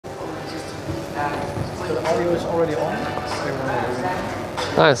So the audio is already on.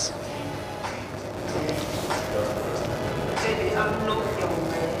 Nice.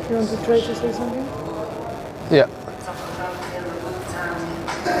 You want to try to say something? Yeah.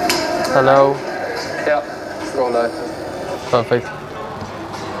 Hello. Yeah. Go live. Perfect.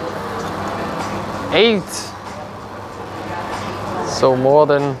 8. So more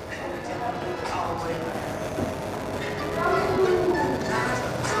than.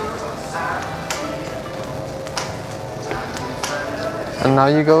 And now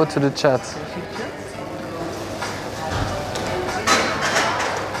you go to the chat.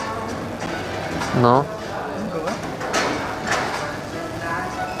 No.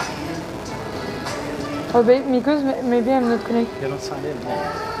 Oh, because maybe I'm not connected. You're not signed in.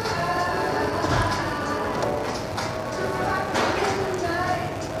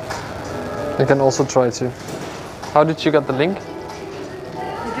 You can also try to. How did you get the link? You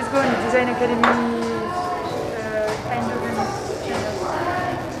just go on the Design Academy Eindhoven channel.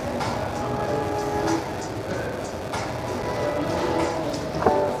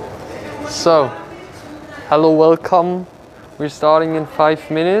 So, hello, welcome. We're starting in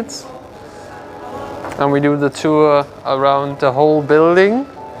 5 minutes. And we do the tour around the whole building,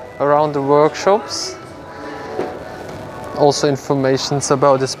 around the workshops. Also informations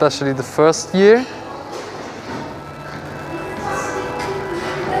about especially the first year.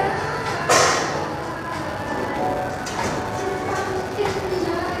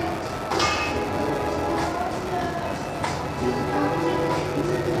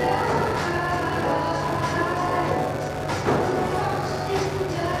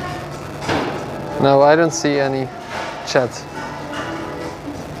 No, I don't see any chat.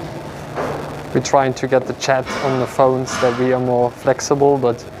 We're trying to get the chat on the phones that we are more flexible,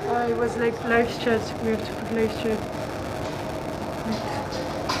 but It was like live chat. We have to put live chat.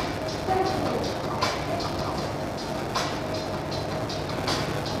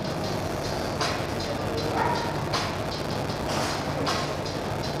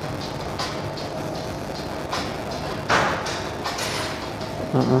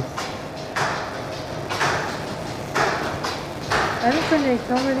 I don't connect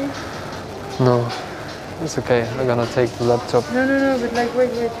normally. no, it's okay. I'm gonna take the laptop. No, but like,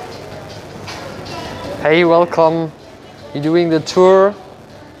 wait. Hey, welcome. You're doing the tour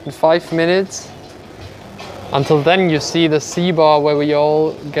in 5 minutes. Until then, you see the C bar where we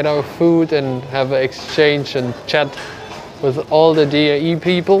all get our food and have an exchange and chat with all the DAE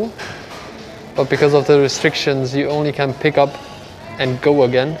people. But because of the restrictions, you only can pick up and go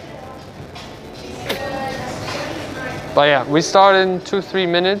again. But yeah, we start in 2-3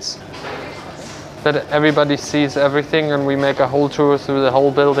 minutes. That everybody sees everything and we make a whole tour through the whole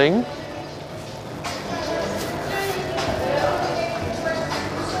building.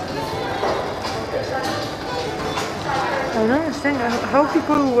 I don't understand how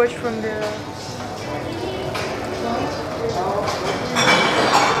people who watch from the.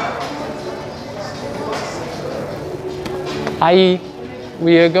 Hi,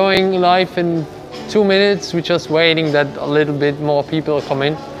 we are going live in 2 minutes. We're just waiting that a little bit more people come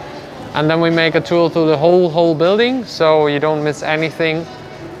in. And then we make a tour through the whole building, so you don't miss anything.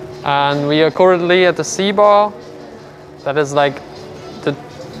 And we are currently at the C bar. That is like the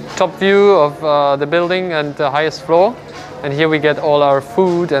top view of the building and the highest floor. And here we get all our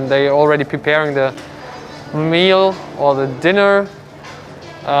food, and they're already preparing the meal or the dinner.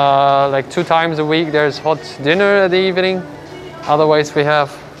 Like 2 times a week there's hot dinner at the evening. Otherwise we have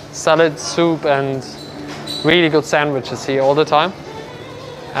salad, soup and really good sandwiches here all the time.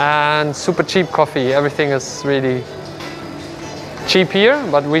 And super cheap coffee. Everything is really cheap here,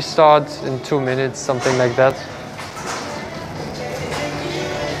 but we start in 2 minutes, something like that.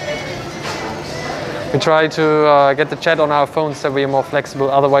 We try to get the chat on our phones so we are more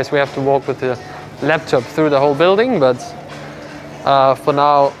flexible. Otherwise we have to walk with the laptop through the whole building, but for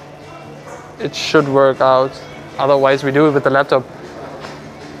now it should work out. Otherwise we do it with the laptop.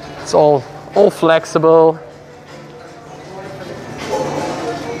 It's all flexible.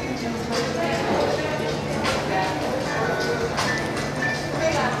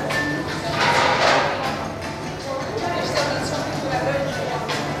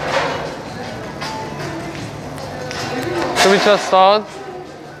 Should we just start?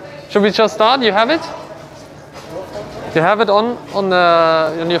 Should we just start? You have it? You have it on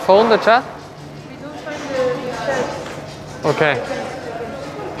your phone, the chat? We don't find the chat. Okay.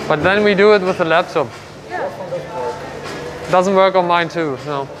 But then we do it with the laptop. Yeah. Doesn't work on mine too,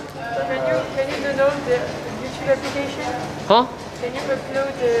 no. Can you download the YouTube application? Huh? Can you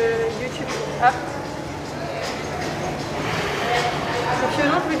upload the YouTube app? If you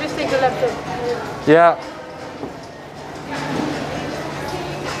don't, we just take the laptop. Yeah.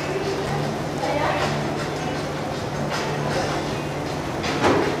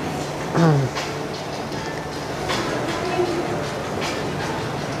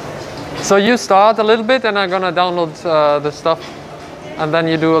 So you start a little bit and I'm gonna download the stuff and then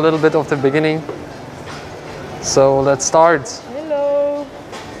you do a little bit of the beginning. So let's start. Hello.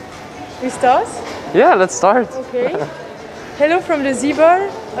 We start? Yeah, let's start. Okay. Hello from the Z-Bar.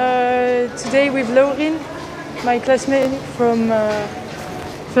 Today with Laurin, my classmate from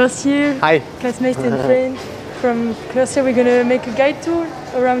first year. Hi. Classmate and friend from first year. We're gonna make a guide tour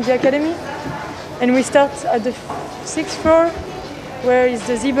around the academy. And we start at the 6th floor, where is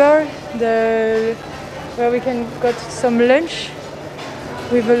the Z-Bar, where we can get some lunch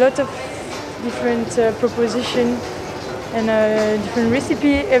with a lot of different proposition and different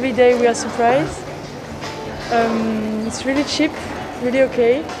recipe. Every day we are surprised. It's really cheap, really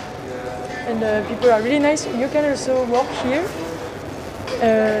okay, and people are really nice. You can also walk here.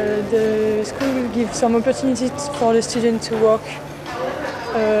 The school will give some opportunities for the student to walk.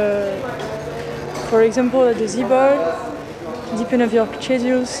 For example, at the Z-Bar, depend of your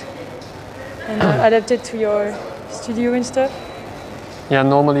schedules and adapted to your studio and stuff. Yeah,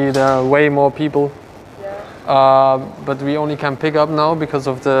 normally there are way more people, but we only can pick up now because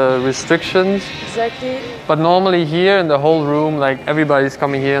of the restrictions. Exactly. But normally here in the whole room, like everybody's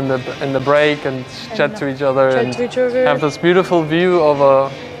coming here in the break and chat to each other and have this beautiful view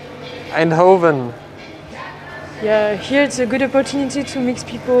of Eindhoven. Yeah, here it's a good opportunity to mix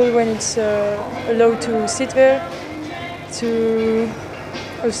people when it's allowed to sit there, to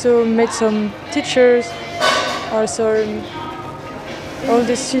also meet some teachers, also all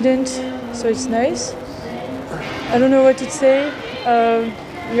the students, so it's nice. I don't know what to say.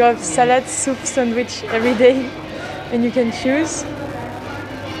 You have salad, soup, sandwich every day, and you can choose.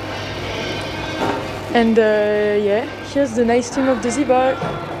 And yeah, here's the nice team of the Z-Bar.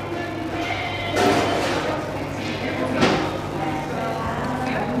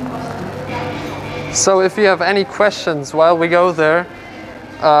 So if you have any questions while we go there,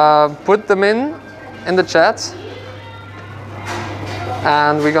 put them in the chat,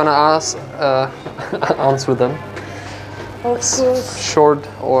 and we're gonna answer them. Of course. Short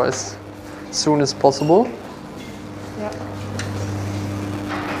or as soon as possible. Yeah.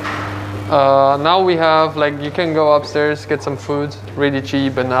 Now we have, like, you can go upstairs, get some food, really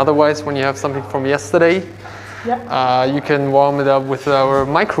cheap, and otherwise when you have something from yesterday, you can warm it up with our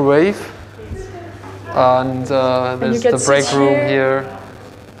microwave. And there's the break room here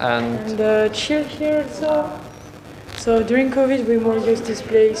and chill here also. So during COVID we more use this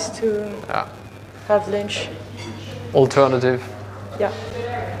place to have lunch. Alternative. Yeah.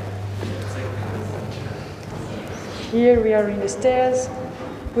 Here we are in the stairs.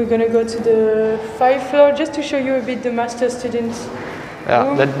 We're gonna go to the 5th floor just to show you a bit the master student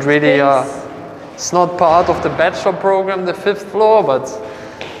room, that really it's not part of the bachelor program, the 5th floor, but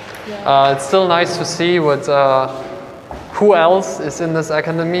it's still nice to see what who else is in this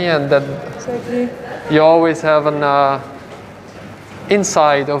academy, and that you always have an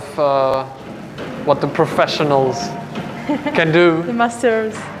insight of what the professionals can do. The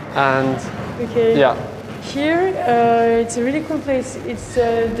masters. And here it's a really cool place. It's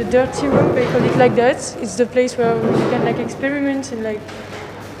the dirty room, they call it like that. It's the place where you can like experiment and like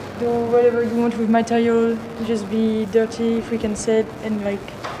do whatever you want with material, just be dirty if we can say it, and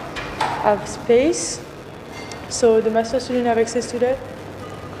like have space, so the master students have access to that.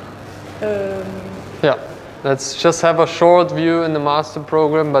 Let's just have a short view in the master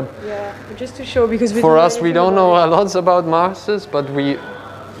program, but just to show, because for us we don't know a lot about masters, but we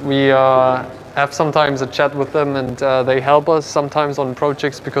have sometimes a chat with them, and they help us sometimes on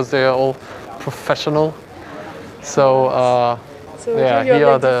projects because they are all professional. So here you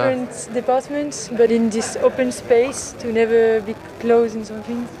have like different departments, but in this open space to never be closed in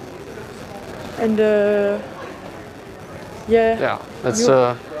something. And that's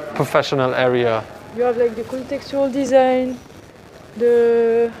a professional area. You have like the contextual design,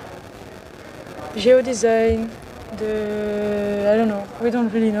 the geo design, I don't know, we don't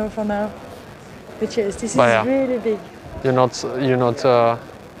really know for now. But yes, this is really big. You're not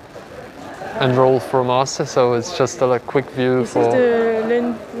enrolled for a master, so it's just a quick view. This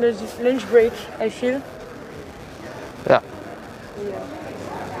is the lunch break, I feel. Yeah.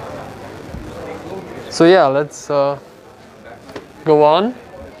 So let's go on.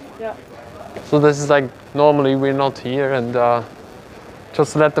 Yeah. So this is like, normally we're not here, and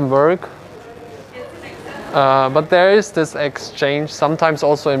just let them work. But there is this exchange, sometimes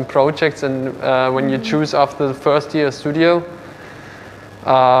also in projects, and when you choose after the first year studio,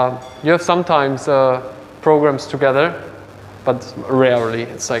 You have sometimes programs together, but rarely.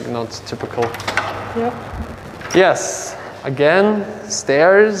 It's like not typical. Yeah. Yes, again,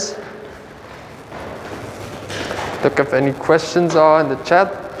 stairs. Look if any questions are in the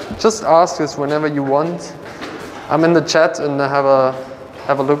chat. Just ask us whenever you want. I'm in the chat and have a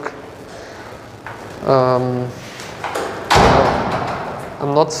look.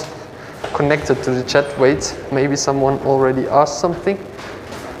 I'm not connected to the chat. Wait, maybe someone already asked something.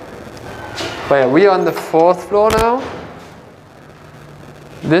 But yeah, we are on the 4th floor now.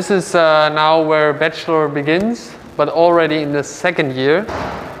 This is now where Bachelor begins, but already in the 2nd year.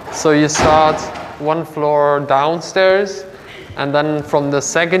 So you start 1 floor downstairs, and then from the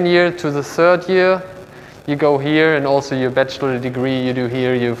 2nd year to the 3rd year, you go here, and also your bachelor degree you do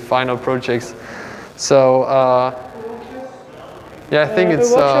here, your final projects. So yeah, I think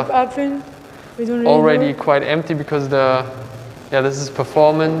it's already quite empty because this is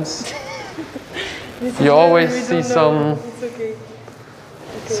performance. You always see some.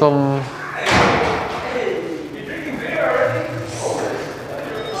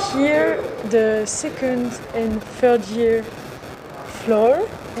 Here, the 2nd and 3rd year floor,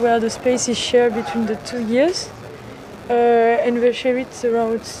 where the space is shared between the 2 years, and we share it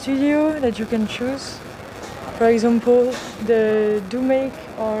around studio that you can choose. For example, the Do Make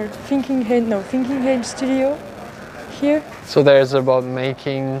or Thinking Hand studio here. So there's about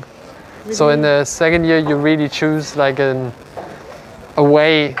making. Really? So in the 2nd year, you really choose like a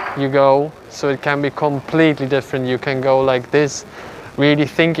way you go, so it can be completely different. You can go like this, really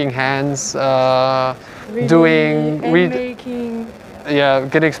thinking hands, making. Yeah,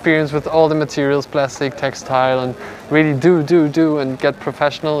 get experience with all the materials, plastic, textile, and really do and get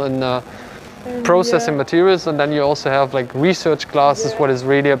professional in processing materials. And then you also have like research classes, what is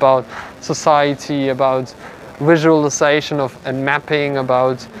really about society, about visualization of and mapping,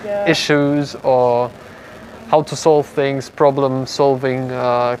 about issues or how to solve things, problem solving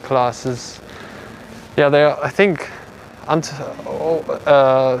classes. Yeah, there are, I think,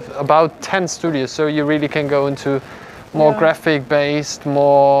 about 10 studios, so you really can go into more graphic based,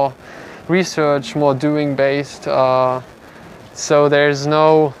 more research, more doing based. So there's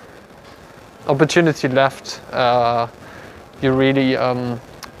no opportunity left. You really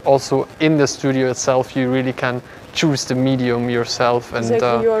also in the studio itself, you really can choose the medium yourself. And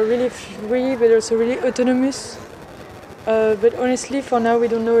exactly, you are really free, but also really autonomous. But honestly, for now, we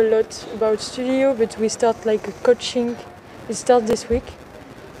don't know a lot about studio, but we start like a coaching. We start this week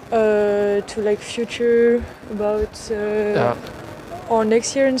to like future about or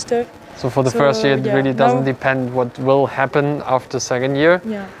next year and stuff. So for the first year, it really doesn't depend what will happen after 2nd year.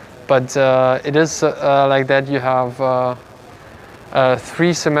 Yeah. But it is like that. You have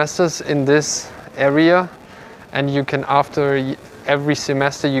 3 semesters in this area, and you can, after every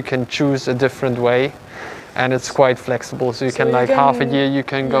semester, you can choose a different way, and it's quite flexible. So you can like half a year you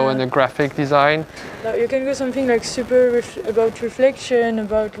can go in a graphic design. No, you can go something like super about reflection,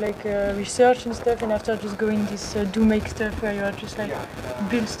 about like research and stuff, and after just going this do make stuff where you are just like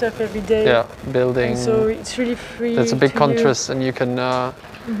build stuff every day. Yeah, building. And so it's really free. That's a big contrast, and you can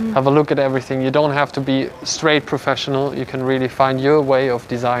have a look at everything. You don't have to be straight professional. You can really find your way of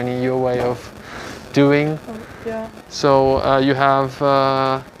designing, your way of doing. So you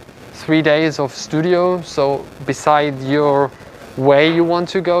have 3 days of studio. So beside your way you want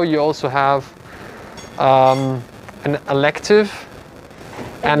to go, you also have an elective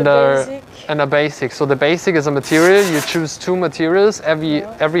and a basic. So the basic is a material. You choose 2 materials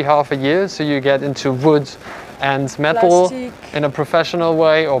every half a year. So you get into wood and metal in a professional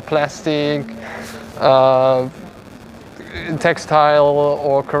way, or plastic, textile,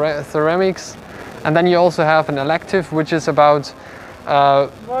 or ceramics. And then you also have an elective, which is about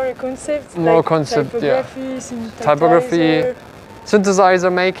more concept, typography,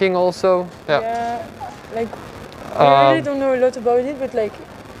 synthesizer making also. Like we really don't know a lot about it, but like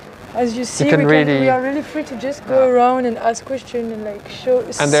as you see, we are really free to just go around and ask questions and like show.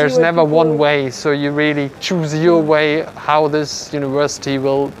 And there's never one way, so you really choose your way how this university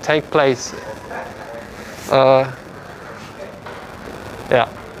will take place. Yeah.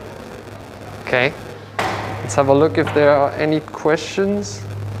 Okay. Let's have a look if there are any questions.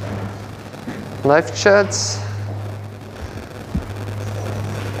 Live chats.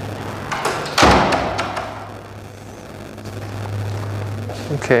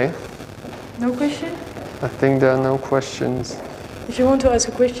 Okay. No question? I think there are no questions. If you want to ask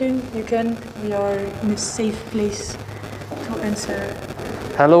a question, you can. We are in a safe place to answer.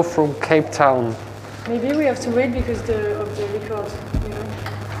 Hello from Cape Town. Maybe we have to wait because of the record,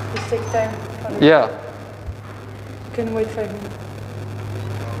 It takes time. Yeah. You can wait 5 minutes.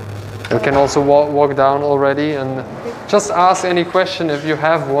 You can also walk down already and just ask any question if you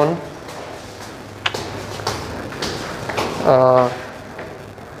have one.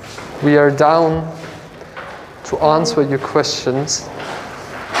 We are down to answer your questions.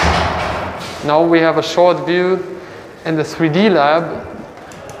 Now we have a short view in the 3D lab,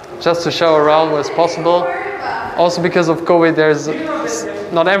 just to show around what's possible. Also because of COVID, there's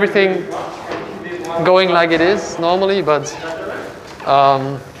not everything going like it is normally, but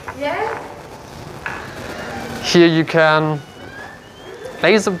here you can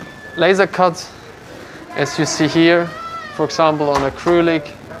laser cut, as you see here. For example, on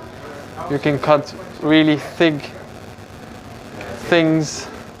acrylic, you can cut really thick things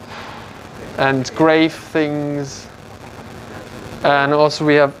and grave things. And also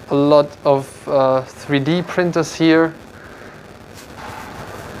we have a lot of 3D printers here.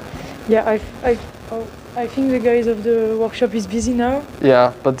 Yeah, I think the guys of the workshop is busy now.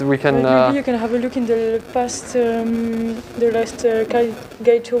 Yeah, but we can... But maybe you can have a look in the past, the last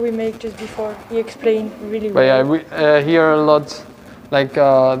guide tour we made just before. He explained really well. Yeah, we here a lot, like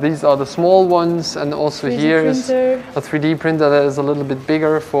these are the small ones, and also 3D here is printer. a 3D printer that is a little bit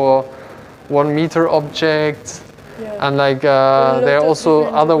bigger for 1 meter objects. Yeah. And like there are also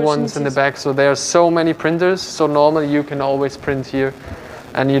different other ones in the back, so there are so many printers. So normally you can always print here,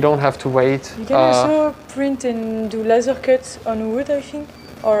 and you don't have to wait. You can also print and do laser cuts on wood, I think.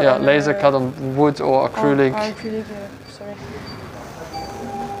 Or yeah, on, laser cut on wood or acrylic. Acrylic, yeah, sorry.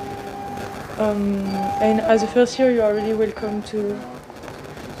 And as a first year, you are really welcome to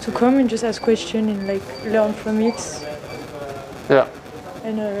come and just ask questions and like learn from it. Yeah.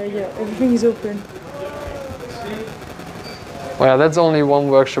 And yeah, everything is open. Well, that's only one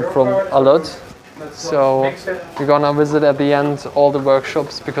workshop from a lot. So we're gonna visit at the end all the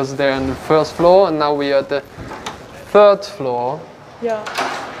workshops because they're on the first floor, and now we are at the third floor. Yeah.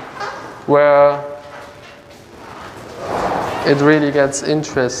 Where it really gets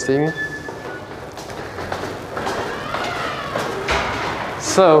interesting.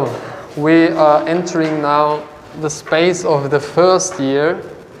 So we are entering now the space of the first year,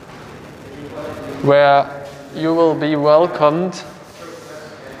 where you will be welcomed.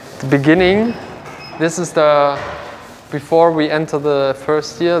 The beginning. This is the, before we enter the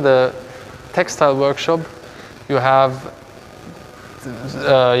first year, the textile workshop. You have,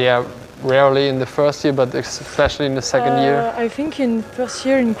 yeah, rarely in the first year, but especially in the second year. I think in first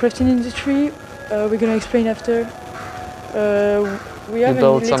year in crafting industry, we're gonna explain after. We have a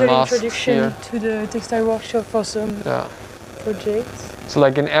little introduction to the textile workshop for some projects. So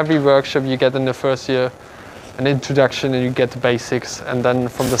like in every workshop you get in the first year an introduction and you get the basics, and then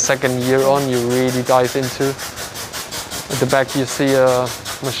from the second year on you really dive into. At the back you see a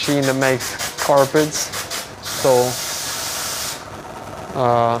machine that makes carpets, so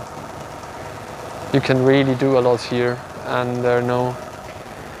you can really do a lot here, and there are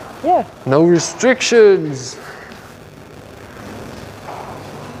no restrictions.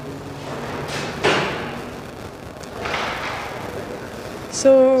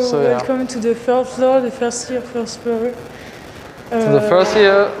 So welcome to the third floor, the first year, first floor. So the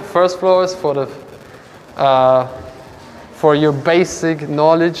first floor is for the for your basic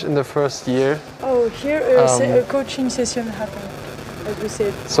knowledge in the first year. Oh, here a coaching session happened, as we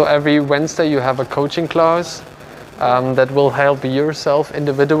said. So every Wednesday you have a coaching class that will help yourself,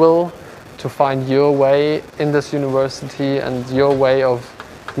 individual, to find your way in this university and your way of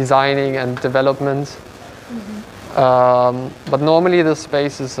designing and development. Mm-hmm. But normally the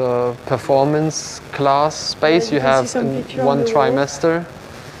space is a performance class space you have in one trimester.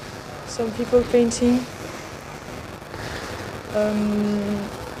 Some people painting.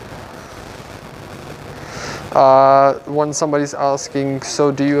 When somebody's asking,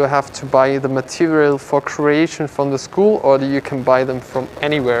 so do you have to buy the material for creation from the school, or do you can buy them from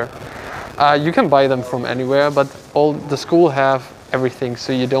anywhere? You can buy them from anywhere, but all the school have everything,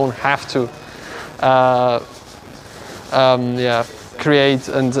 so you don't have to create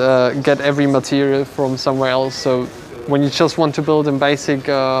and get every material from somewhere else. So when you just want to build a basic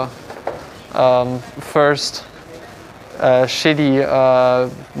first shitty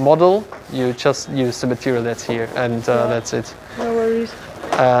model, you just use the material that's here, and that's it. No worries.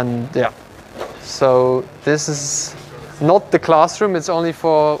 And yeah, so this is not the classroom, it's only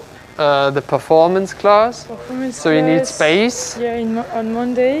for the performance class. So you need space. Yeah, on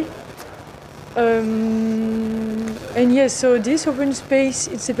Monday. And yes, so this open space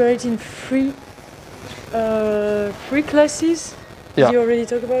is separated in three classes. Yeah. Did you already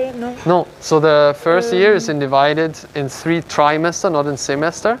talk about it? No? No. So the first year is divided in 3 trimester, not in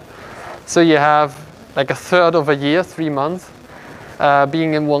semester. So you have like a third of a year, 3 months.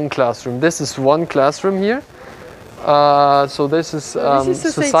 being in one classroom. This is one classroom here. So this is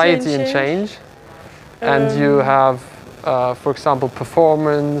Society and Change. And you have, for example,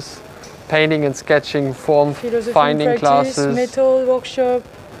 performance, painting and sketching, form finding classes, metal workshop,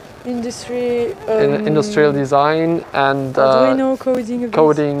 industry, industrial design, and Arduino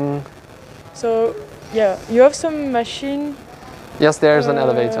coding. So yeah, you have some machine. Yes, there's an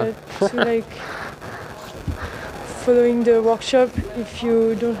elevator. To like following the workshop. If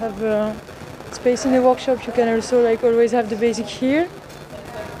you don't have space in the workshop, you can also like always have the basic here.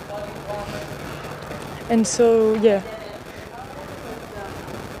 And so yeah.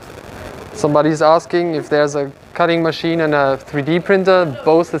 Somebody's asking if there's a cutting machine and a 3D printer.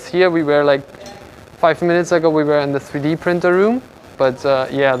 Both is here. We were like 5 minutes ago. We were in the 3D printer room. But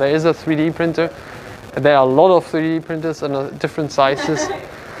yeah, there is a 3D printer. There are a lot of 3D printers and different sizes.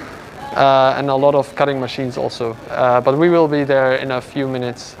 And a lot of cutting machines also. But we will be there in a few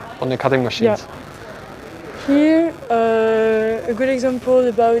minutes on the cutting machines. Yeah. Here, a good example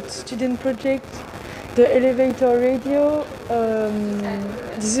about student project, the elevator radio.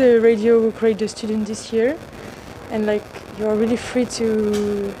 This is a radio we created the student this year. And like, you are really free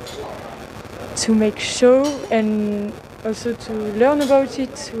to make show and also to learn about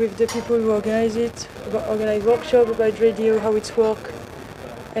it with the people who organize it, organize workshop about radio, how it's work.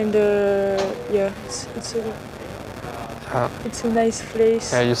 And yeah, it's a nice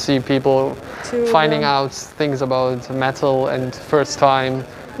place. Yeah, you see people finding out things about metal and first time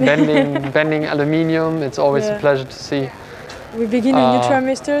bending aluminium. It's always a pleasure to see. We begin a new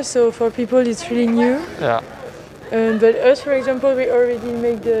trimester, so for people it's really new. Yeah. But us, for example, we already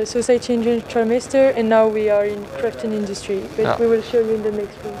made the Society and Change trimester, and now we are in craft and industry. But we will show you in the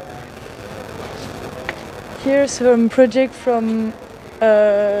next room. Here's some project from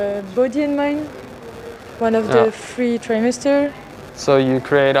Body and Mind, one of the 3 trimester. So you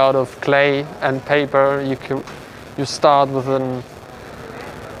create out of clay and paper. You start with a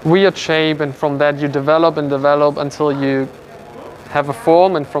weird shape, and from that you develop and develop until you have a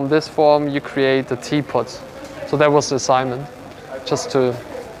form, and from this form you create a teapot. So that was the assignment, just to.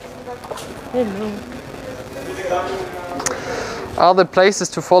 Hello. Are there places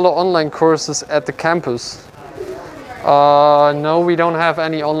to follow online courses at the campus? No, we don't have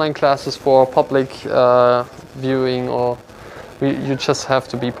any online classes for public viewing, or you just have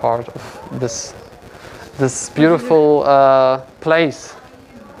to be part of this beautiful place.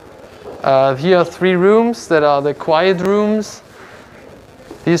 Here are 3 rooms that are the quiet rooms.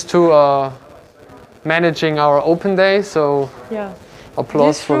 These 2 are managing our open day, so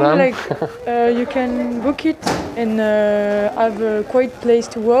applause this for room, them. Like, you can book it and have a quiet place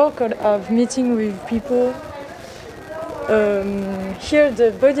to work or have meeting with people. Here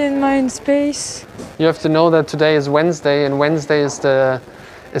the Body and Mind space. You have to know that today is Wednesday, and Wednesday is the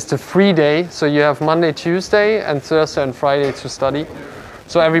free day. So you have Monday, Tuesday, and Thursday and Friday to study.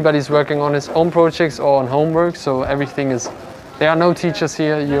 So everybody's working on his own projects or on homework. So everything is. There are no teachers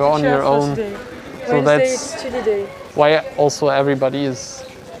here. You're on your own. So Wednesday it's study day. Why also everybody is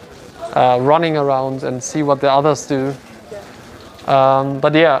running around and see what the others do.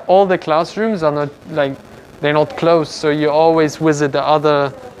 But yeah, all the classrooms are not like. They're not closed, so you always visit the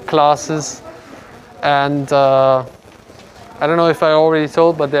other classes. And I don't know if I already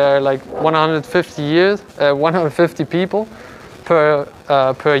told, but there are like 150 people per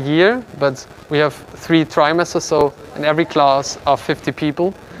year. But we have 3 trimesters, so in every class are 50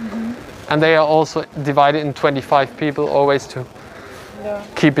 people, and they are also divided in 25 people, always to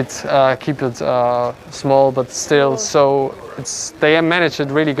keep it small, but still. So they manage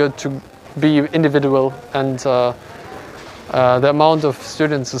it really good to be individual, and the amount of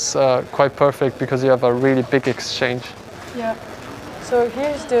students is quite perfect because you have a really big exchange. Yeah. So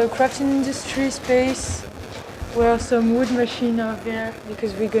here's the crafting industry space where some wood machines are there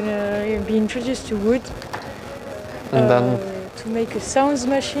because we're gonna be introduced to wood. And then to make a sounds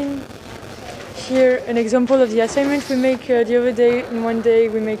machine. Here an example of the assignment we make the other day. In one day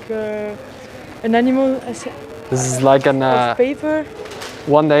we make an animal. This is like an paper.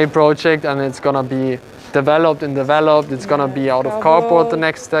 One-day project, and it's gonna be developed. It's gonna be out of cardboard the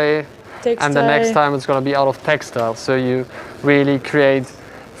next day, and the next time it's gonna be out of textile. So you really create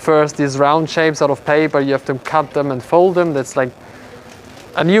first these round shapes out of paper. You have to cut them and fold them. That's like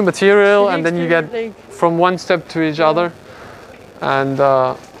a new material, and then you get from one step to each other, and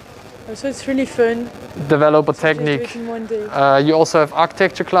so it's really fun. Develop a technique. In one day. You also have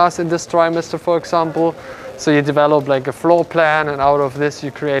architecture class in this trimester, for example. So you develop like a floor plan, and out of this you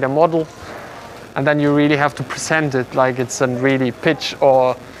create a model, and then you really have to present it like it's a really pitch,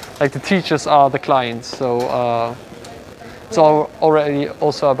 or like the teachers are the clients. So It's all already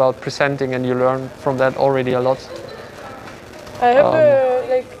also about presenting, and you learn from that already a lot. I have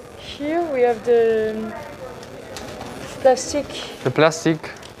like here we have the plastic. The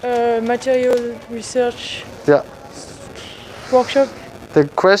plastic. Material research Yeah. workshop. The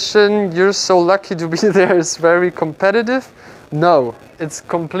question, you're so lucky to be there, is very competitive. No, it's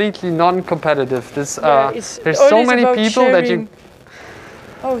completely non-competitive. There's so many people sharing. that you.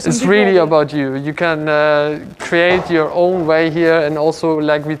 Oh, it's really about you. You can create your own way here, and also,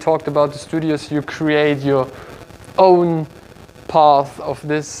 like we talked about the studios, you create your own path of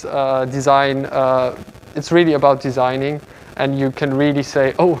this design. It's really about designing, and you can really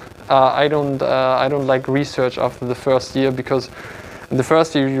say, "Oh, I don't like research after the first year," because in the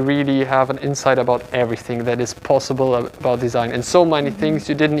first year you really have an insight about everything that is possible about design, and so many things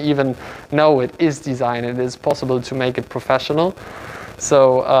you didn't even know it is design. It is possible to make it professional.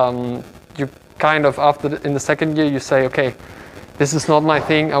 So you kind of in the second year you say, okay, this is not my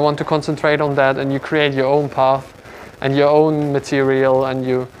thing. I want to concentrate on that, and you create your own path and your own material, and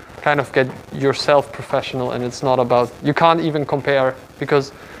you kind of get yourself professional. And it's not about, you can't even compare,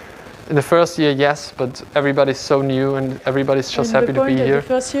 because in the first year, yes, but everybody's so new and everybody's just happy to be here. The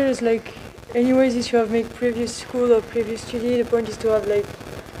first year is like, anyways, if you have made previous school or previous study, the point is to have like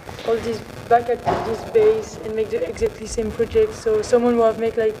all these back at this base and make the exactly same project. So someone who have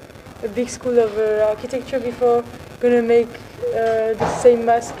made like a big school of architecture before, gonna make the same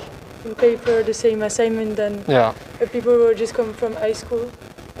mask in paper, the same assignment than people who just come from high school.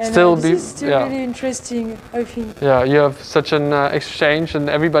 And this is still really interesting, I think. Yeah, you have such an exchange, and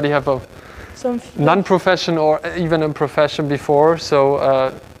everybody have a non-profession or even a profession before,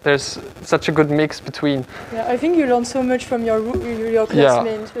 so there's such a good mix between. Yeah, I think you learn so much from your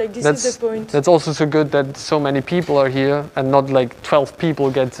classmates. Like this is the point. That's also so good that so many people are here, and not like 12 people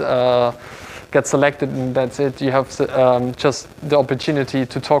get selected and that's it. You have just the opportunity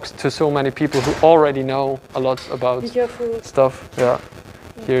to talk to so many people who already know a lot about stuff. Yeah.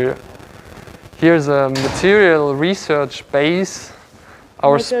 Here's a material research base,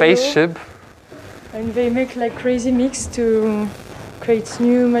 our spaceship. And they make like crazy mix to create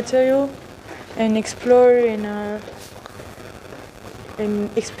new material and explore and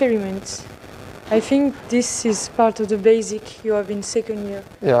experiment. I think this is part of the basic you have in second year.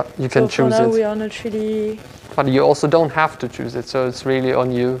 Yeah, you can choose it. So for now we are not really... But you also don't have to choose it, so it's really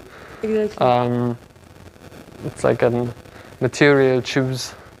on you. Exactly. It's like a material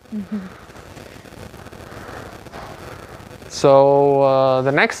choose. So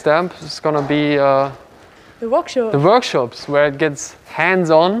the next step is going to be the workshop. The workshops, where it gets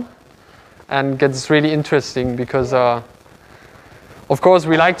hands-on and gets really interesting, because of course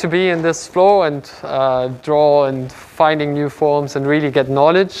we like to be in this flow and draw and finding new forms and really get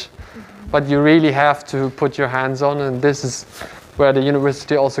knowledge, but you really have to put your hands on, and this is where the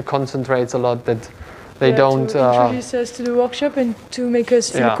university also concentrates a lot, that they don't to introduce us to the workshop and to make us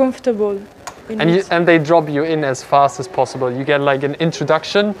feel comfortable in it. And they drop you in as fast as possible. You get like an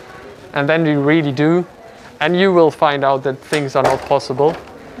introduction, and then you really do, and you will find out that things are not possible.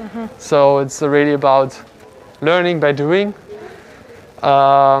 So it's really about learning by doing.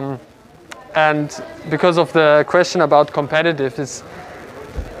 And because of the question about competitive, is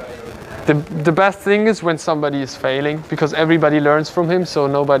the best thing is when somebody is failing, because everybody learns from him. So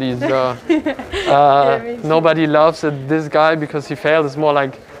nobody's nobody laughs at this guy because he failed. It's more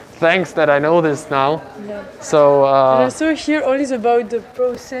like, thanks that I know this now. Yeah. So and also here all is about the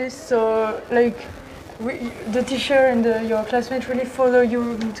process. So like the teacher and your classmates really follow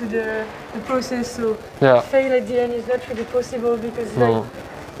you into the process. So fail at the end is not really possible, because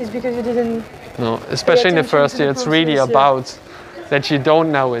it's because you didn't. No, especially in the first year, it's really about that you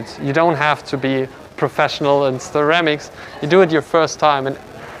don't know it. You don't have to be professional in ceramics. You do it your first time, and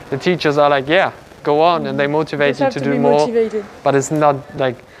the teachers are like, yeah, go on, and they motivate you to do more. Motivated. But it's not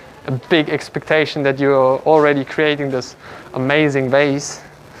like a big expectation that you're already creating this amazing vase.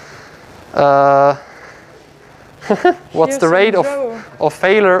 What's the rate of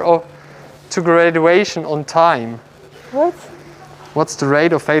failure to graduation on time? What? What's the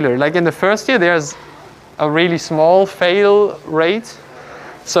rate of failure? Like in the first year, there's a really small fail rate.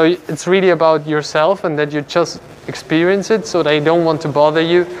 So it's really about yourself, and that you just experience it. So they don't want to bother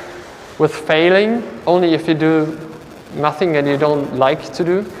you with failing, only if you do nothing and you don't like to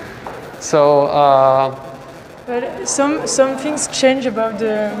do. So but some things change about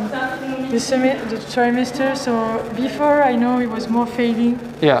the trimester. So before, I know it was more failing,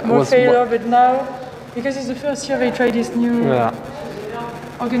 more failure, but now, because it's the first year, they try this new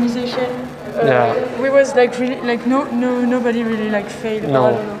organization. We was like really like nobody really like failed. No.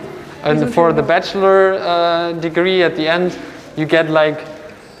 I don't know. And for the bachelor degree at the end, you get like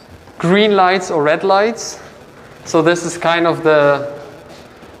green lights or red lights. So this is kind of the,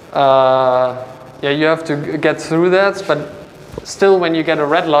 yeah, you have to get through that, but still when you get a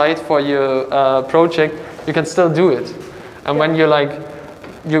red light for your project, you can still do it. And when you're like,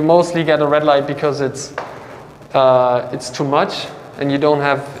 you mostly get a red light because it's too much and you don't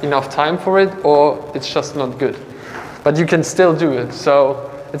have enough time for it, or it's just not good. But you can still do it,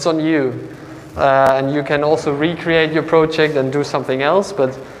 so it's on you. And you can also recreate your project and do something else,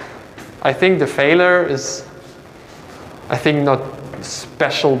 but I think the failure is, I think, not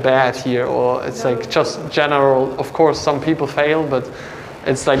special bad here, or it's like just general. Of course, some people fail, but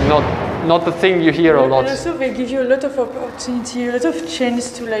it's like not the thing you hear a lot. And also they give you a lot of opportunity, a lot of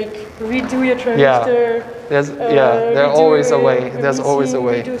chance to like redo your trimester. There's always a way. There's always a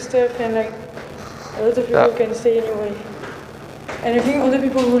way. Redo stuff, and like a lot of people can stay anyway. And I think other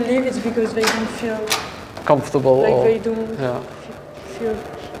people who leave, it's because they don't feel comfortable, like or they don't feel.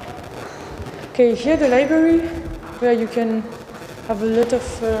 Okay, here the library, where you can have a lot of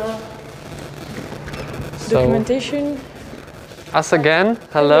documentation. Us again,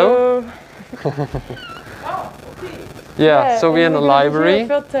 hello. Yeah, so we're in the library.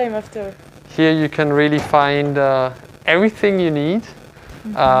 Third time after. Here you can really find everything you need,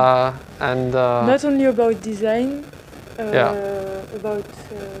 and not only about design, about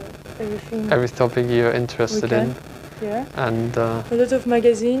everything. Every topic you're interested in. Yeah. And a lot of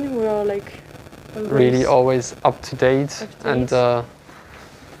magazines who are like really always up to date. And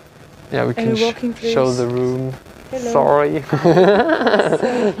yeah, we can show the room. Hello. Sorry.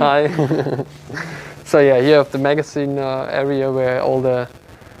 Hi. So yeah, here you have the magazine area where all the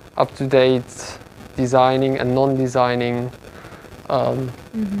up-to-date designing and non-designing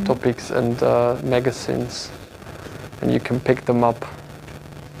topics and magazines, and you can pick them up.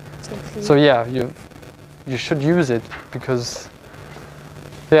 Exactly. So yeah, you should use it because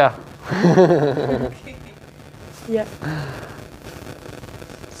yeah. Yeah.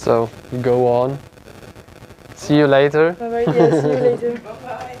 So you go on. See you later. Bye bye. Yeah, see you later.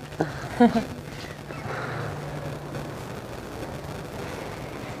 Bye bye.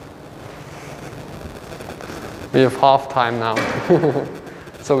 We have half time now.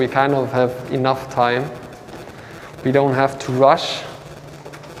 So we kind of have enough time. We don't have to rush.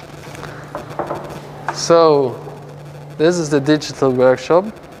 So this is the digital workshop.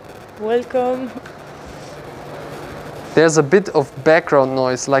 Welcome. There's a bit of background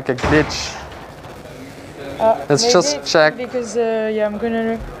noise, like a glitch. Let's just check. Because yeah, I'm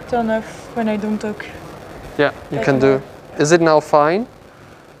gonna turn off when I don't talk. Yeah, you can do. Is it now fine?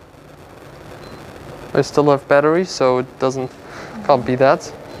 I still have battery, so it can't be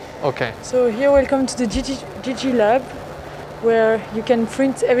that. Okay. So here, welcome to the GG Lab, where you can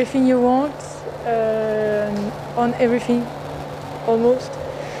print everything you want on everything, almost.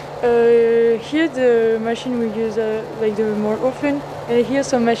 Here the machine we use like the more often, and here's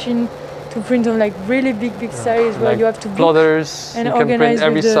some machine to print on like really big size where like you have to plotters, and you can print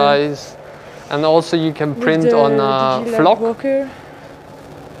every size, and also you can print on flock. Walker.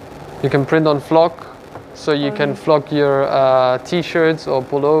 You can print on flock, so you can flock your t-shirts or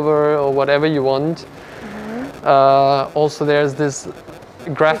pullover or whatever you want. Also, there's this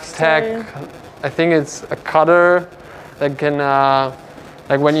graph tag. I think it's a cutter that can,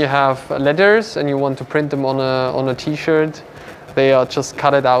 like when you have letters and you want to print them on a t-shirt, they are just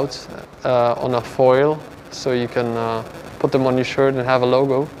cut it out on a foil, so you can put them on your shirt and have a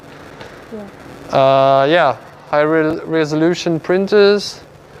logo. Yeah, high resolution printers.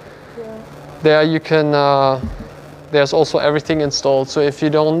 There you can, there's also everything installed. So if you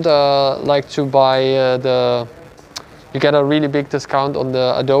don't like to buy you get a really big discount on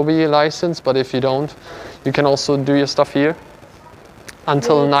the Adobe license, but if you don't, you can also do your stuff here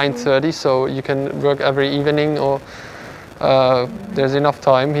until 9:30, so you can work every evening, or there's enough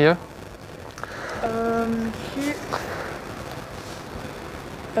time here.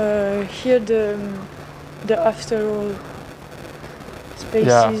 Here the after all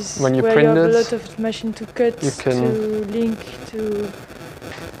spaces when you where print you have it, a lot of machine to cut, you can, to link, to...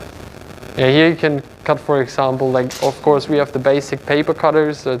 Yeah, here you can cut, for example, like, of course we have the basic paper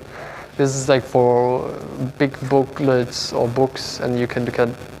cutters. This is like for big booklets or books, and you can cut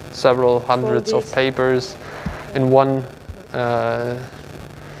several hundreds of papers in one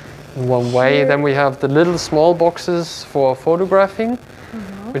way. Here. Then we have the little small boxes for photographing,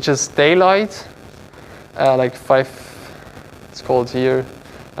 which is daylight, like it's called here,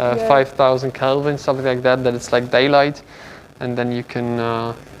 5,000 Kelvin, something like that. That it's like daylight, and then you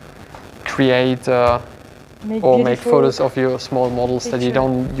can create make photos of your small models that you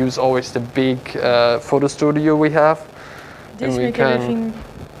don't use always the big photo studio we have. This and we make can, everything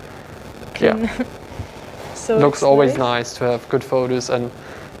clean. Yeah. So looks always nice to have good photos and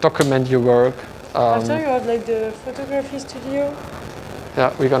document your work. After you have like the photography studio.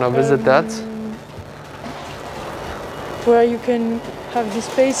 Yeah, we're gonna visit that. Where you can have the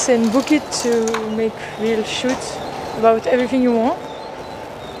space and book it to make real shoots about everything you want.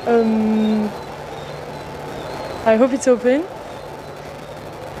 I hope it's open.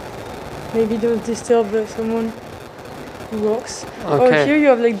 Maybe don't disturb someone who works. Okay. Oh, here you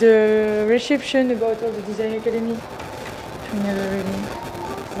have like the reception about all the design academy. We never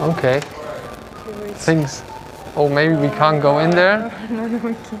really. Okay. Things. Oh, maybe we can't go in there. No, we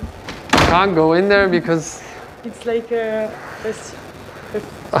can't. Can't go in there because it's like a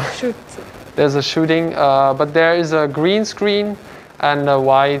shoot. There's a shooting, but there is a green screen and a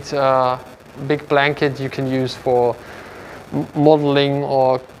white big blanket you can use for modeling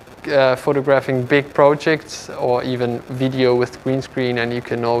or photographing big projects or even video with green screen, and you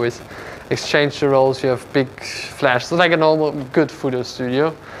can always exchange the roles. You have big flash. So like a normal good photo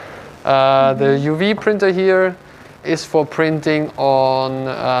studio. The UV printer here is for printing on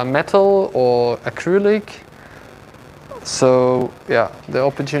metal or acrylic. So yeah, the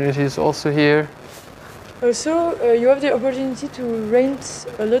opportunity is also here. Also, you have the opportunity to rent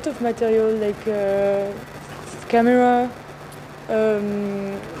a lot of material like camera,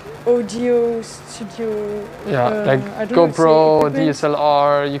 audio, studio. Yeah, like GoPro,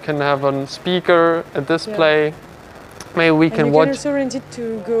 DSLR. You can have a speaker, a display. Yeah. Maybe we can watch. You can also rent it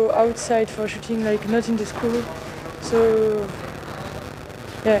to go outside for shooting, like not in the school. So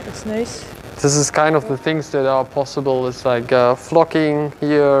yeah, it's nice. This is kind of the things that are possible. It's like flocking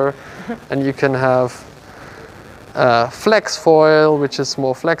here, and you can have flex foil, which is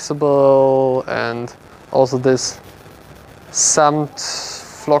more flexible, and also this stamped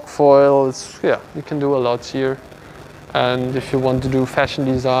flock foil. Yeah, you can do a lot here. And if you want to do fashion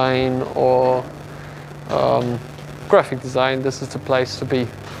design or graphic design, this is the place to be.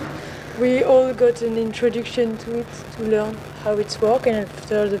 We all got an introduction to it to learn how it's works, and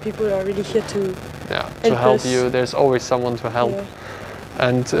after the people are really here to help you. There's always someone to help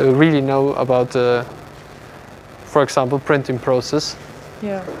and really know about the, for example, printing process.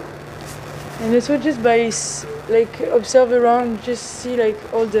 Yeah, and also just by like observe around, just see like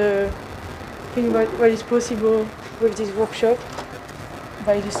all the thing about what is possible with this workshop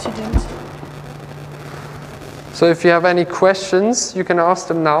by the students. So if you have any questions, you can ask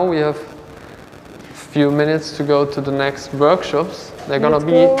them now. We have a few minutes to go to the next workshops. They're going to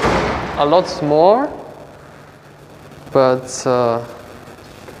be a lot more, but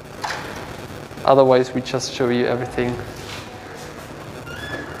otherwise we just show you everything.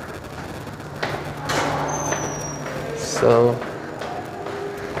 So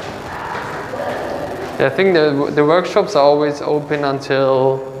I think the workshops are always open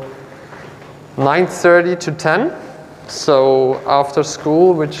until 9:30 to 10. So after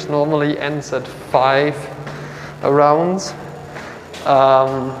school, which normally ends at 5 around,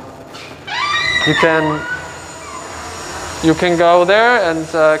 you can go there and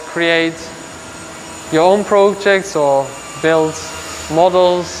create your own projects or build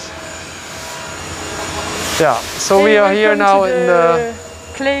models. Yeah, so we are here now in the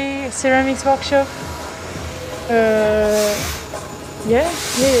clay ceramics workshop. Yeah.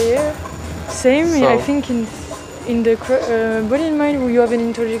 Same. So, I think in the Body and Mind you have an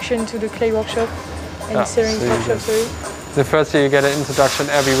introduction to the clay workshop and ceramics workshop. Sorry. The first year you get an introduction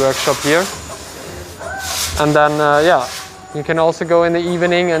every workshop here, and then you can also go in the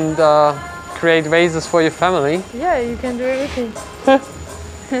evening and create vases for your family. Yeah, you can do everything.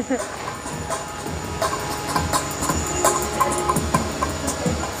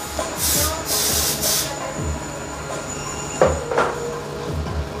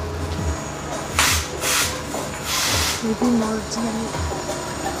 Maybe more dynamic.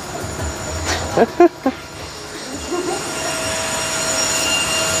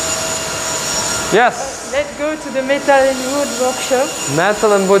 Yes. Let's go to the metal and wood workshop.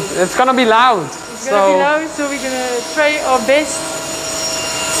 Metal and wood. It's gonna be loud. It's gonna be loud, so we're gonna try our best.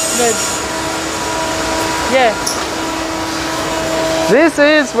 But yeah. This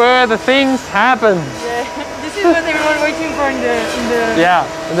is where the things happen. Yeah. This is what everyone waiting for in the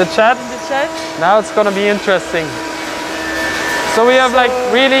in the chat. In the chat. Now it's gonna be interesting. So we have like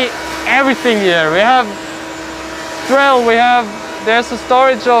really everything here. We have drill. There's a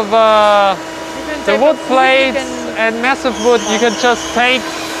storage of the wood plates and massive wood. You can just take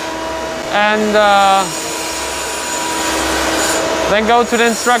and then go to the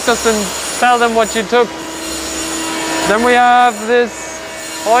instructors and tell them what you took. Then we have this,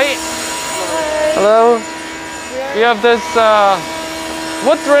 hoi, hello. We have this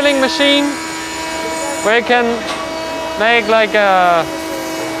wood drilling machine where you can make like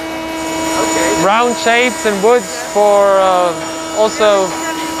round shapes and woods for also,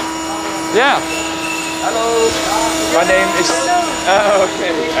 yeah. Hello, my name is,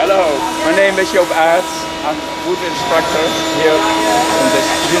 okay, hello. My name is Joop Aerts. I'm wood instructor here in this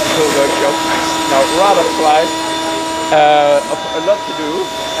beautiful workshop. Now rather fly, a lot to do.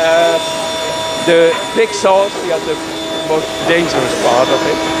 The big saws, we are the most dangerous part of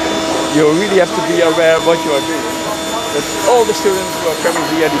it. You really have to be aware of what you are doing. But all the students who are coming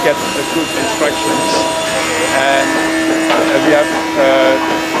here, they get good instructions. And we have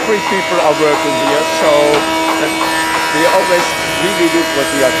 3 people are working here, so we always really look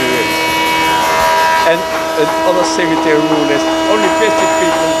what we are doing. And another sanitary rule is only 50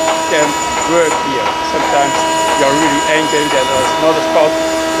 people can work here. Sometimes you are really angry that there's not a spot,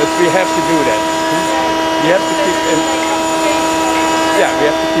 but we have to do that. We have to keep in, yeah, we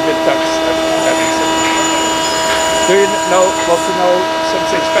have to keep in touch. Do you want to know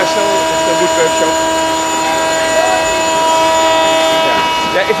something special at the wood workshop?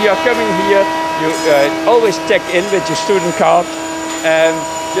 Yeah, if you are coming here, you always check in with your student card, and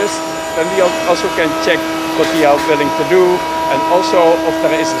just then we also can check what we are willing to do, and also if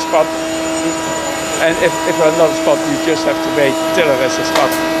there is a spot. And if there's not a spot, you just have to wait till there is a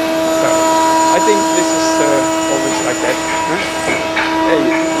spot. So I think this is always like that. Huh? Hey,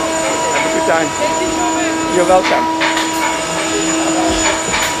 have a good time. You're welcome.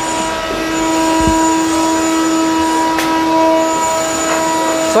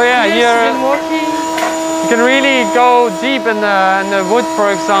 So yeah, here you can really go deep in the wood,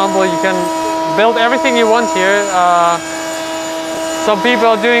 for example. You can build everything you want here. Some people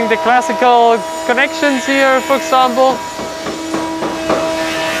are doing the classical connections here, for example.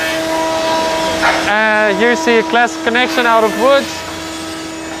 Here you see a classic connection out of wood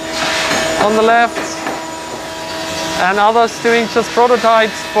on the left. And others doing just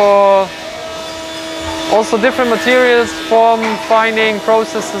prototypes for also different materials, form finding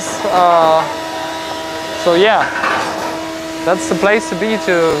processes. So yeah, that's the place to be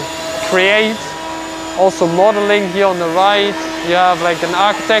to create. Also modeling here on the right. You have like an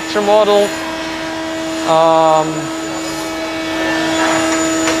architecture model.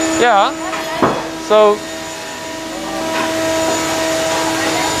 Yeah, so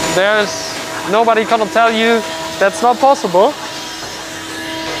there's nobody gonna tell you that's not possible.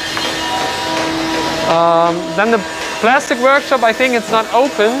 Then the plastic workshop, I think it's not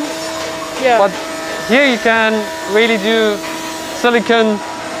open, Yeah. but here you can really do silicon,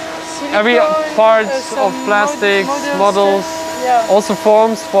 every parts some of plastics, models, Yeah. also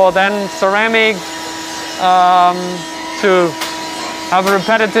forms for then ceramic, to have a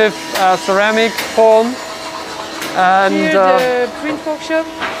repetitive ceramic form. And Here the print workshop.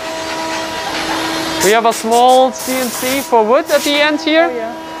 we have a small CNC for wood at the end here. Oh,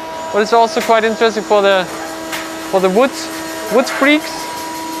 yeah. But it's also quite interesting for the wood freaks,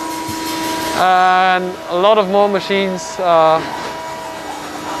 and a lot of more machines.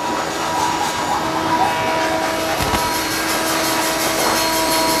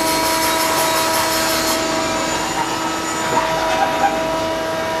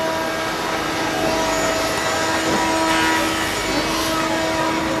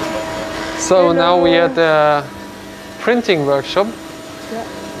 So now we are at the printing workshop.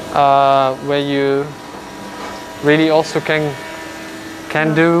 Where you really also can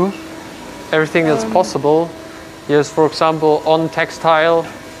do everything that's possible. Here's, for example, on textile.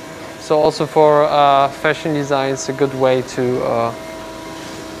 So also for fashion design, it's a good way to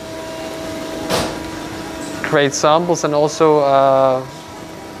create samples and also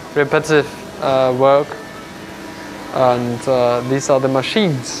repetitive work. And these are the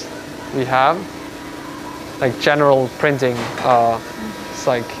machines we have, like general printing. It's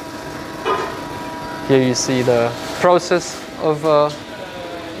like here you see the process of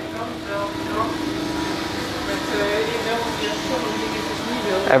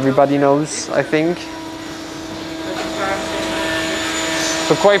everybody knows, I think.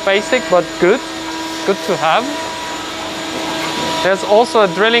 So quite basic, but good to have. There's also a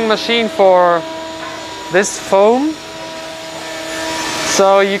drilling machine for this foam,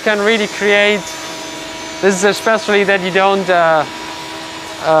 so you can really create. This is especially that you don't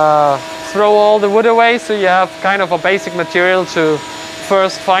throw all the wood away, so you have kind of a basic material to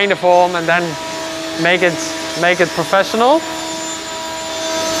first find a form and then make it professional.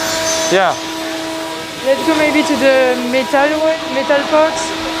 Yeah. Let's go maybe to the metal parts.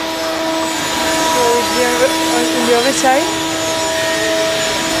 So here on the other side.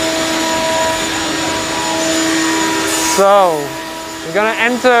 So, we're gonna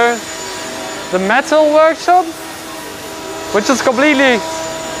enter the metal workshop, which is completely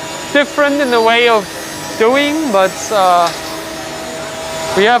different in the way of doing, but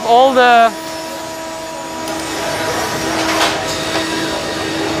we have all the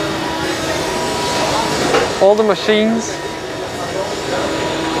machines.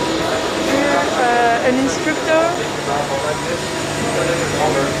 Here, an instructor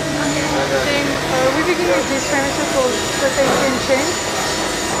saying we begin with this trimester called cafeteria and change.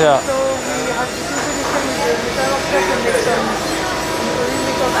 Yeah. So we have this introduction with the metal workshop and make some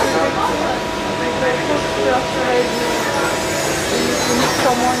rhythmical music. We need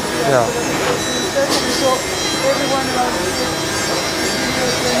someone to have a stuff, and so everyone around us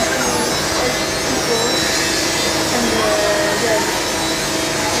is going to help people. And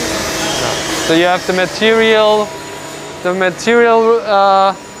So you have the material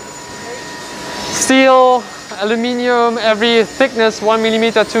steel, aluminium, every thickness 1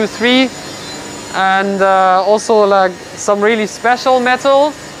 millimeter, 2, 3, and also like some really special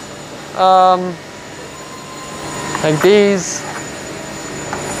metal, like these.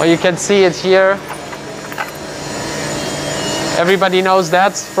 Well, you can see it here. Everybody knows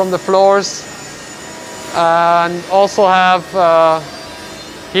that from the floors. And also have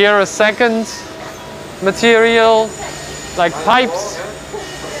here a second material, like pipes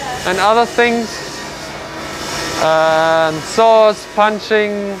and other things. And saws,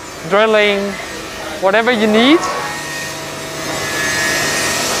 punching, drilling, whatever you need.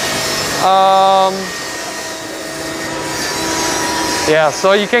 Yeah,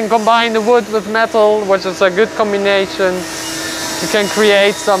 so you can combine the wood with metal, which is a good combination. You can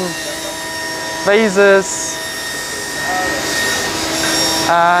create some vases.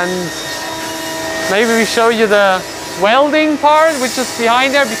 And maybe we show you the welding part, which is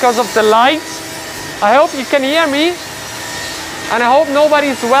behind there because of the light. I hope you can hear me. And I hope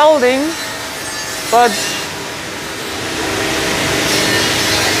nobody's welding, but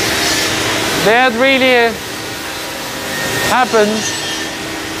that really happens.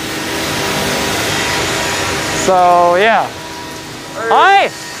 So yeah. Hey. Hi.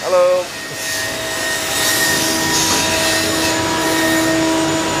 Hello.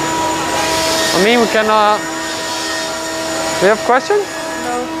 I mean, we can. Do you have questions?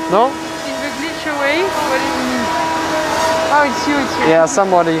 no. No? In the glitch away, what do you mean? Oh, it's you, it's you. Yeah,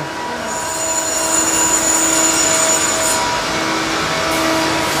 somebody.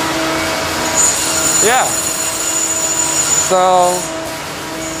 Yeah. So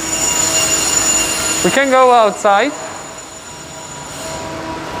we can go outside.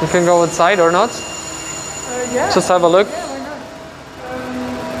 We can go outside or not. Yeah. Just have a look. Yeah, why not?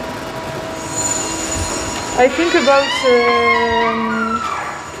 I think about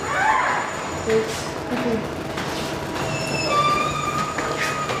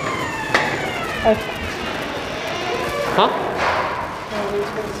Huh?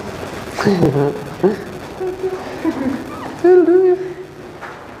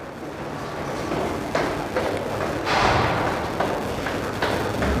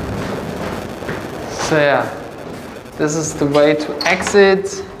 So yeah, this is the way to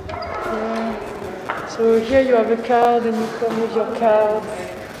exit. yeah. So here you have a card and you come with your card.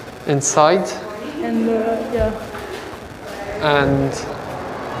 Inside. And yeah. And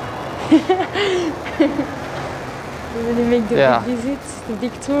You really make the Yeah. big visit, the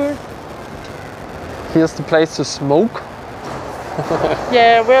big tour. here's the place to smoke.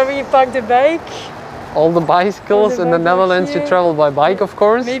 Yeah, where we park the bike. All the bicycles in the bike Netherlands, you here. travel by bike, of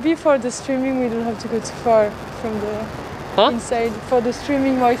course. Maybe for the streaming we don't have to go too far from the Huh? inside. For the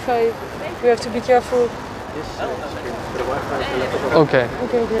streaming Wi-Fi, we have to be careful. Okay.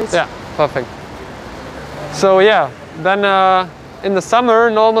 Okay, great. Yeah, perfect. So yeah, then in the summer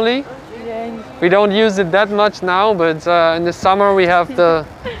normally, Yeah, and we don't use it that much now, but in the summer we have the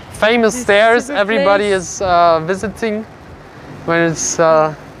famous This stairs super everybody place. is visiting when it's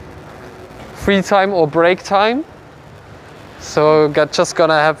free time or break time. So just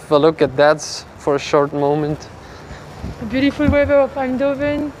gonna have a look at that for a short moment. the beautiful weather of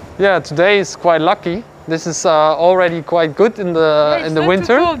Eindhoven. Yeah, today is quite lucky. This is already quite good in the Yeah, in the it's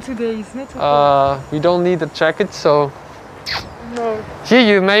winter. not too cold today. It's not too cold. We don't need a jacket, so No. here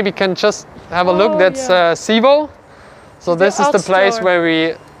you maybe can just have a look. Oh, That's yeah. Sivo. So The this is the art place store. where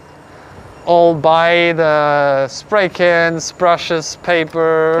we all buy the spray cans, brushes,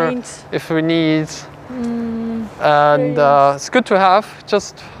 paper, Paint. if we need. Mm, And nice. it's good to have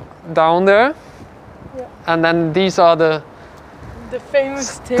just down there. Yeah. And then these are the The famous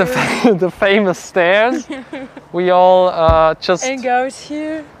stairs. The famous stairs. We all just Hang out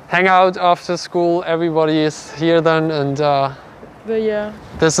here. hang out after school. Everybody is here then, and But yeah.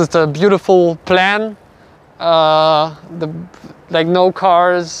 this is the beautiful plan. Like no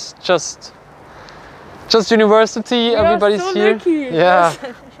cars, just university. We Everybody's are so here. lucky. Yeah.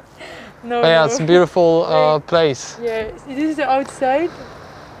 No, But yeah, no. it's a beautiful Like, place. Yeah, it is the outside.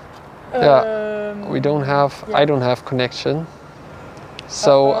 Yeah. We don't have. yeah. I don't have connection,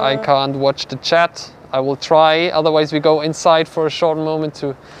 so I can't watch the chat. I will try. Otherwise, we go inside for a short moment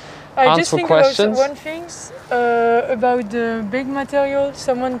to I just answer think questions. about one thing about the big material.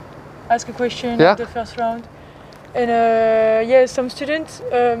 Someone asked a question Yeah. at the first round, and yeah, some students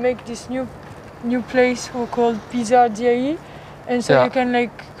make this new place called Pizza DIE, and so Yeah. you can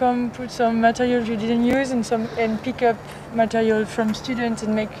like come put some material you didn't use and pick up material from students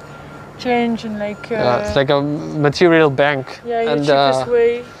and make change and like Yeah, it's like a material bank. yeah, in and the cheapest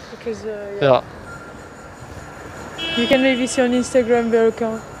way because yeah. you can maybe see on Instagram their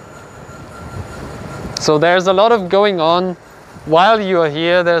account. So there's a lot of going on while you are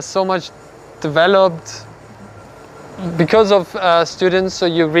here. There's so much developed because of students. So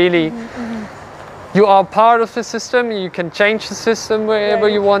you really you are part of the system. You can change the system wherever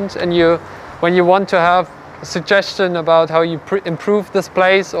Yeah. you want, and when you want to have a suggestion about how you improve this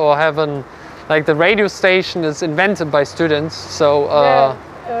place or have like the radio station is invented by students. So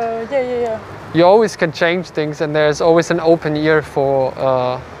Yeah. you always can change things, and there's always an open ear for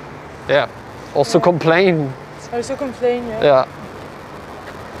also complain. Also complain, yeah. Yeah.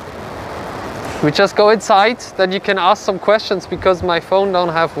 We just go inside, then you can ask some questions because my phone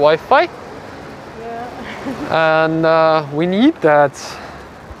don't have Wi-Fi. Yeah. And we need that.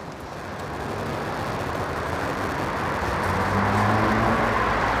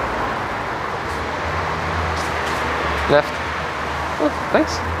 Left. Oh,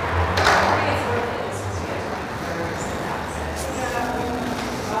 thanks.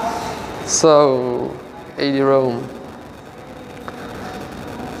 So, 80 Rome.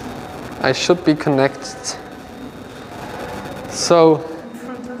 I should be connected. So,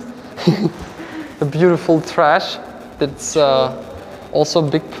 the beautiful trash. That's also a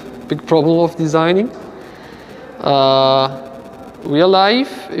big problem of designing. We are live.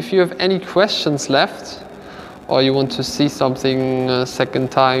 If you have any questions left, or you want to see something a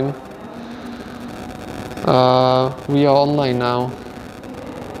second time, we are online now.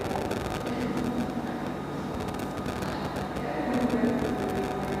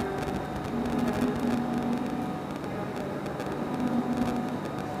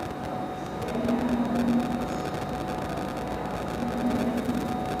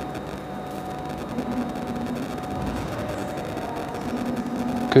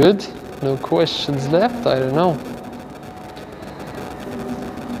 Good. No questions left. I don't know.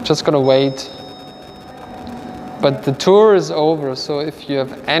 Just gonna wait. But the tour is over, so if you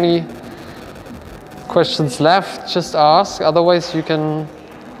have any questions left, just ask. Otherwise, you can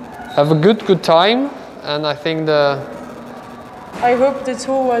have a good time. And I think I hope the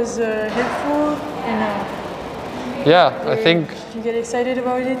tour was helpful and I think you get excited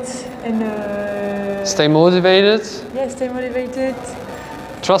about it and stay motivated. Yeah, stay motivated.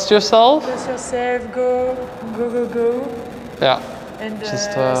 Trust yourself. Trust yourself. Go. Yeah. And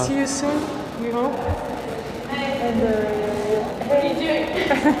Just, see you soon. We hope. And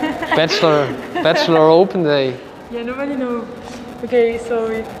Bachelor open day. yeah, nobody knows. Okay, so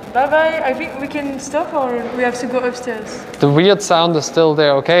bye bye. I think we can stop or we have to go upstairs. The weird sound is still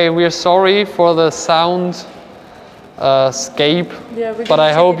there. Okay, we're sorry for the sound scape, Yeah, we but can I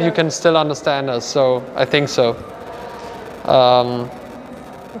check hope it you out. can still understand us. So I think so.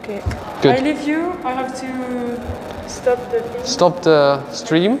 Okay. Good. I leave you. I have to stop the thing. Stop the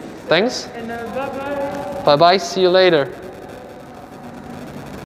stream. Thanks. And bye bye. Bye bye. See you later.